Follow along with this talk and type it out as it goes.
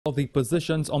Of the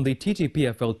positions on the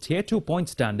TTPFL Tier 2 point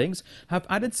standings have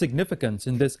added significance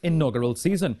in this inaugural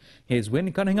season. Here's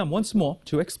Wayne Cunningham once more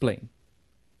to explain.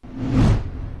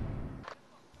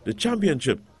 The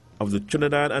championship of the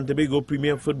Trinidad and Tobago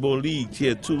Premier Football League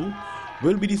Tier 2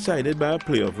 will be decided by a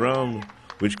playoff round,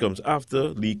 which comes after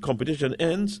league competition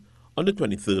ends on the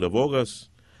 23rd of August.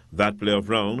 That playoff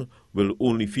round will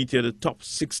only feature the top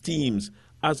 6 teams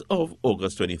as of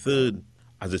August 23rd.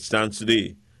 As it stands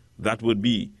today, that would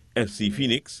be FC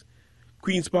Phoenix,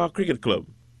 Queen's Park Cricket Club,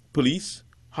 Police,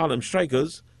 Harlem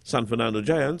Strikers, San Fernando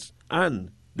Giants,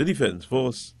 and the Defence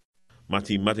Force.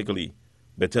 Mathematically,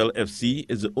 Bethel FC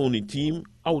is the only team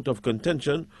out of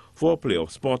contention for a playoff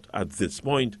spot at this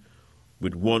point,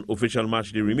 with one official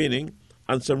match day remaining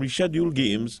and some rescheduled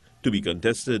games to be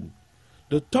contested.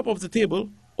 The top of the table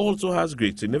also has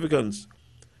great significance,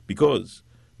 because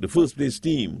the first place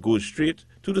team goes straight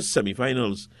to the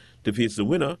semi-finals to face the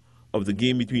winner of the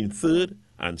game between 3rd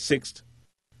and 6th.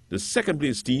 The second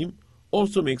place team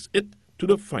also makes it to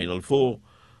the final 4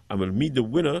 and will meet the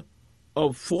winner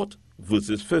of 4th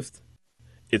versus 5th.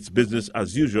 It's business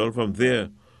as usual from there,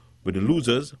 with the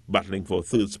losers battling for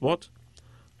 3rd spot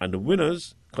and the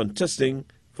winners contesting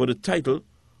for the title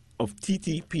of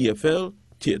TTPFL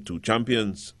Tier 2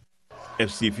 champions.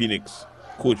 FC Phoenix,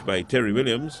 coached by Terry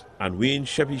Williams and Wayne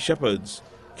Shepherds,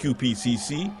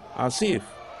 QPCC, are safe.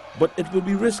 But it will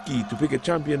be risky to pick a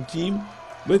champion team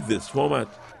with this format,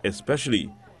 especially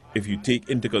if you take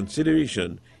into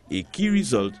consideration a key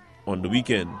result on the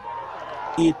weekend.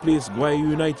 8th place Guaya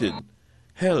United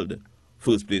held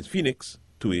 1st place Phoenix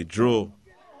to a draw.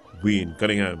 Wayne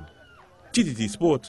Cunningham, TTT Sport.